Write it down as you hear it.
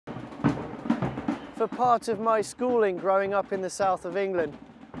For part of my schooling growing up in the south of England,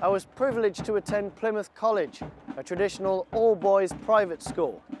 I was privileged to attend Plymouth College, a traditional all-boys private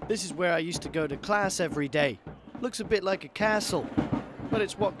school. This is where I used to go to class every day. Looks a bit like a castle, but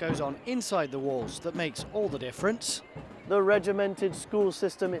it's what goes on inside the walls that makes all the difference. The regimented school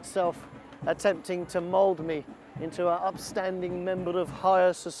system itself attempting to mould me into an upstanding member of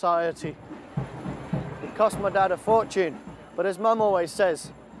higher society. It cost my dad a fortune, but as Mum always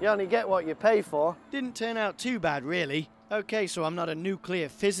says, you only get what you pay for. Didn't turn out too bad, really. Okay, so I'm not a nuclear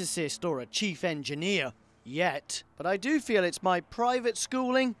physicist or a chief engineer yet, but I do feel it's my private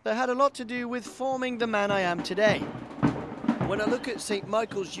schooling that had a lot to do with forming the man I am today. When I look at St.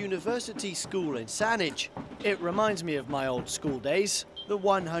 Michael's University School in Saanich, it reminds me of my old school days. The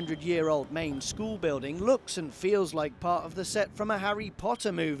 100-year-old main school building looks and feels like part of the set from a Harry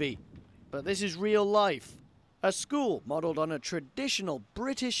Potter movie. But this is real life. A school modelled on a traditional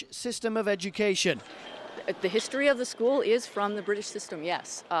British system of education. The history of the school is from the British system,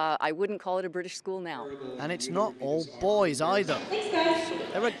 yes. I wouldn't call it a British school now. And it's not all boys either.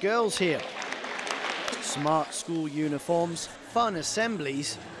 There are girls here. Smart school uniforms, fun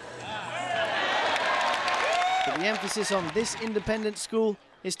assemblies. But the emphasis on this independent school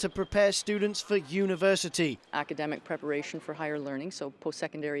is to prepare students for university. Academic preparation for higher learning, so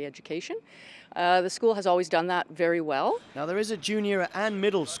post-secondary education. The school has always done that very well. Now there is a junior and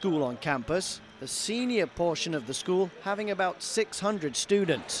middle school on campus, the senior portion of the school having about 600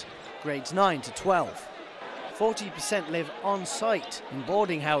 students, grades 9 to 12. 40% live on site in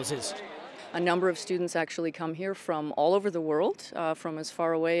boarding houses. A number of students actually come here from all over the world, from as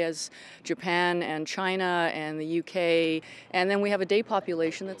far away as Japan and China and the UK, and then we have a day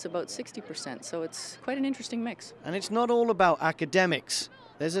population that's about 60%, so it's quite an interesting mix. And it's not all about academics.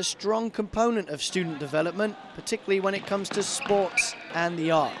 There's a strong component of student development, particularly when it comes to sports and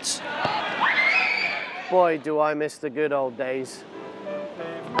the arts. Boy, do I miss the good old days.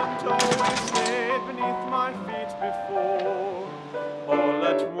 Pavement always stayed beneath my feet before. All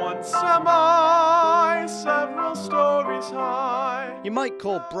at once am I, several stories high. You might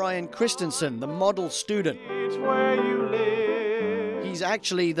call Brian Christensen the model student. Where you live. He's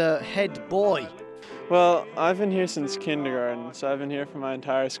actually the head boy. Well, I've been here since kindergarten, so I've been here for my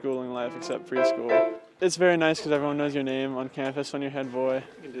entire schooling life except preschool. It's very nice because everyone knows your name on campus when you're head boy.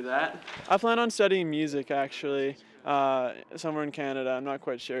 You can do that. I plan on studying music, actually, somewhere in Canada. I'm not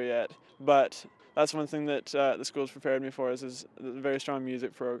quite sure yet, but that's one thing that the school's prepared me for is a very strong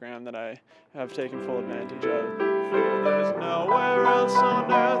music program that I have taken full advantage of. There's nowhere else on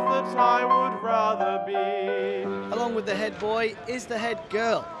earth that I would rather be. Along with the head boy is the head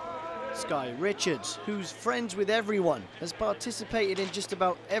girl, Sky Richards, who's friends with everyone, has participated in just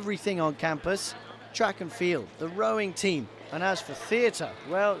about everything on campus. Track and field, the rowing team, and as for theatre,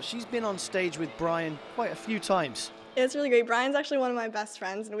 well, she's been on stage with Brian quite a few times. It's really great. Brian's actually one of my best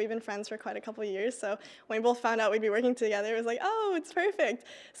friends, and we've been friends for quite a couple of years, so when we both found out we'd be working together, it was like, oh, it's perfect.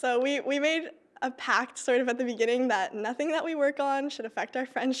 So we made a pact sort of at the beginning that nothing that we work on should affect our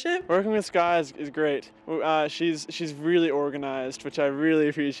friendship. Working with Sky is great. She's really organized, which I really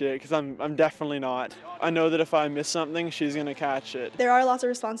appreciate because I'm definitely not. I know that if I miss something, she's going to catch it. There are lots of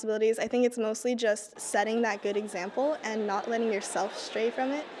responsibilities. I think it's mostly just setting that good example and not letting yourself stray from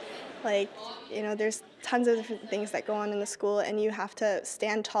it. Like, you know, there's tons of different things that go on in the school, and you have to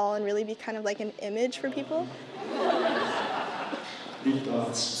stand tall and really be kind of like an image for people.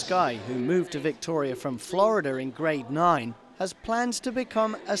 Sky, who moved to Victoria from Florida in grade 9, has plans to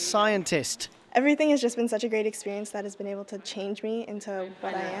become a scientist. Everything has just been such a great experience that has been able to change me into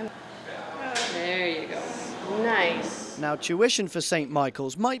what I am. There you go. Nice. Now, tuition for St.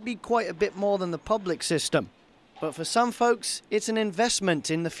 Michael's might be quite a bit more than the public system, but for some folks, it's an investment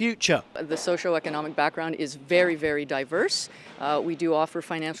in the future. The socioeconomic background is very, very diverse. We do offer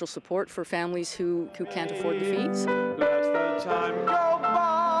financial support for families who can't afford the fees. Let the time go by.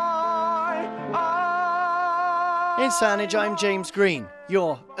 In Saanich, I'm James Green,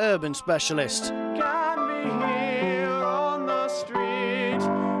 your urban specialist. Can be